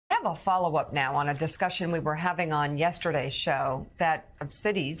have a follow-up now on a discussion we were having on yesterday's show that of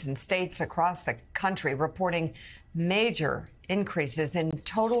cities and states across the country reporting major increases in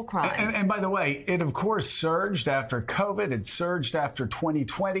total crime. And by the way, it of course surged after COVID. It surged after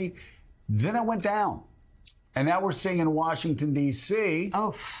 2020. Then it went down. And now we're seeing in Washington, D.C.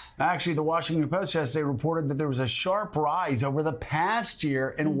 Oh. Actually, the Washington Post yesterday reported that there was a sharp rise over the past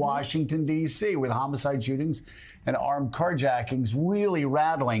year in Washington, D.C., with homicide shootings and armed carjackings really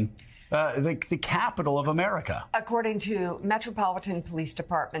rattling the capital of America. According to Metropolitan Police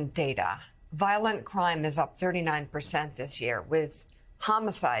Department data, violent crime is up 39% this year, with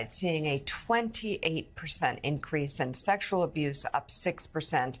homicide seeing a 28% increase and sexual abuse up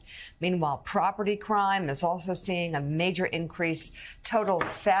 6%. Meanwhile, property crime is also seeing a major increase. Total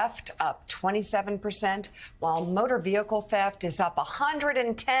theft up 27%, while motor vehicle theft is up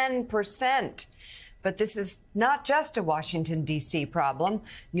 110%. But this is not just a Washington, D.C. problem.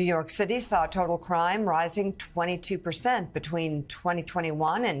 New York City saw total crime rising 22% between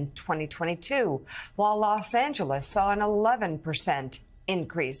 2021 and 2022, while Los Angeles saw an 11%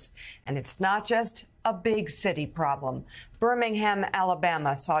 increase. And it's not just a big city problem. Birmingham,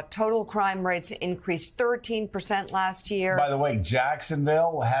 Alabama saw total crime rates increase 13% last year. By the way,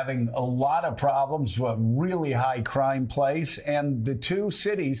 Jacksonville having a lot of problems, a really high crime place. And the two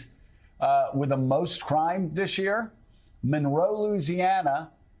cities with the most crime this year, Monroe, Louisiana,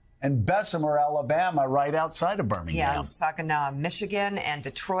 and Bessemer, Alabama, right outside of Birmingham. Yeah, and Saginaw, Michigan, and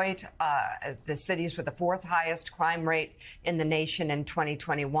Detroit, the cities with the fourth highest crime rate in the nation in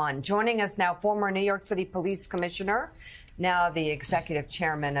 2021. Joining us now, former New York City Police Commissioner, now the executive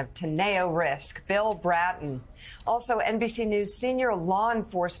chairman of Teneo Risk, Bill Bratton. Also, NBC News senior law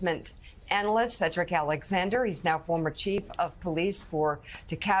enforcement analyst Cedric Alexander. He's now former chief of police for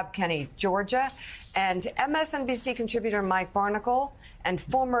DeKalb County, Georgia. And MSNBC contributor Mike Barnicle and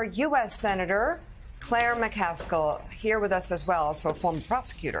former U.S. Senator Claire McCaskill here with us as well. So a former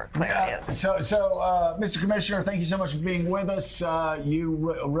prosecutor, Claire is. So, Mr. Commissioner, thank you so much for being with us.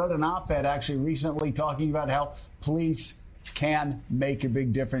 You wrote an op-ed actually recently talking about how police can make a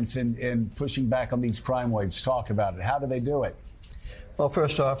big difference in pushing back on these crime waves. Talk about it. How do they do it? Well,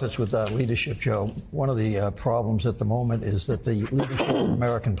 first off, it's with leadership, Joe. One of the problems at the moment is that the leadership of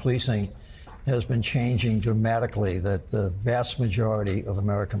American policing has been changing dramatically, that the vast majority of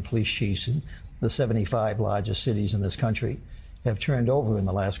American police chiefs in the 75 largest cities in this country have turned over in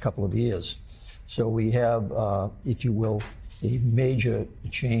the last couple of years. So we have, if you will, a major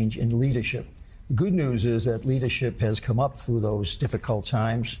change in leadership. The good news is that leadership has come up through those difficult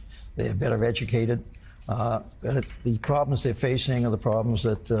times. They are better educated. The problems they're facing are the problems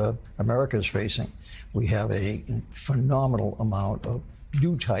that America is facing. We have a phenomenal amount of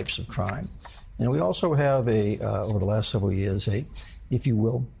new types of crime. And we also have over the last several years, if you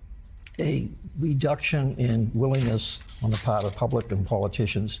will, a reduction in willingness on the part of public and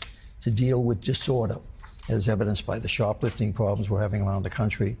politicians to deal with disorder, as evidenced by the shoplifting problems we're having around the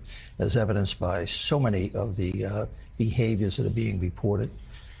country, as evidenced by so many of the behaviors that are being reported.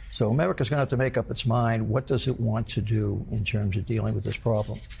 So America's going to have to make up its mind, what does it want to do in terms of dealing with this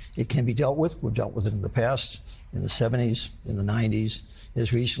problem? It can be dealt with. We've dealt with it in the past, in the 70s, in the 90s,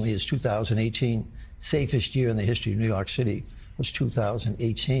 as recently as 2018. Safest year in the history of New York City was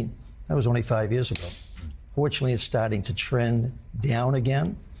 2018. That was only 5 years ago. Fortunately, it's starting to trend down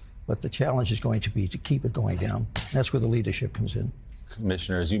again, but the challenge is going to be to keep it going down. That's where the leadership comes in.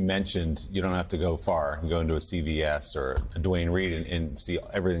 Commissioner, as you mentioned, you don't have to go far. You go into a CVS or a Duane Reade and see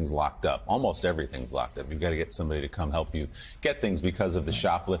everything's locked up. Almost everything's locked up. You've got to get somebody to come help you get things because of the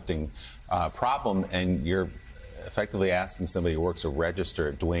shoplifting problem, and you're effectively asking somebody who works a register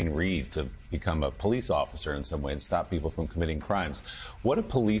at Duane Reade to become a police officer in some way and stop people from committing crimes. What do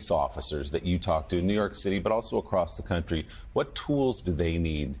police officers that you talk to in New York City, but also across the country, what tools do they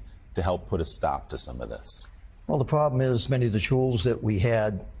need to help put a stop to some of this? Well, the problem is many of the tools that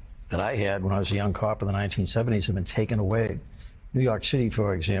I had when I was a young cop in the 1970s have been taken away. New York City,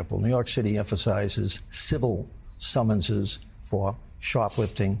 for example, New York City emphasizes civil summonses for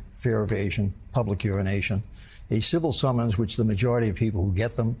shoplifting, fare evasion, public urination. A civil summons, which the majority of people who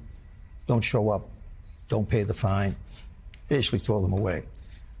get them don't show up, don't pay the fine, basically throw them away.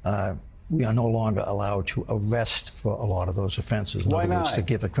 We are no longer allowed to arrest for a lot of those offenses. In Why other words, not? to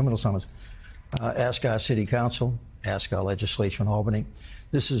give a criminal summons. Ask our city council, ask our legislature in Albany.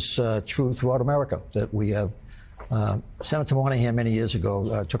 This is true throughout America, that we have. Senator Moynihan many years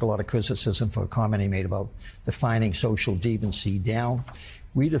ago took a lot of criticism for a comment he made about defining social deviancy down,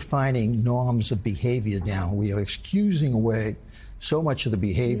 redefining norms of behavior down. We are excusing away so much of the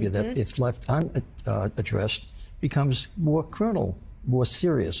behavior that, if left unaddressed, becomes more criminal more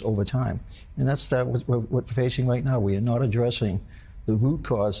serious over time. And that's what we're facing right now. We are not addressing the root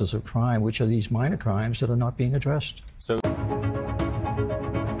causes of crime, which are these minor crimes that are not being addressed. So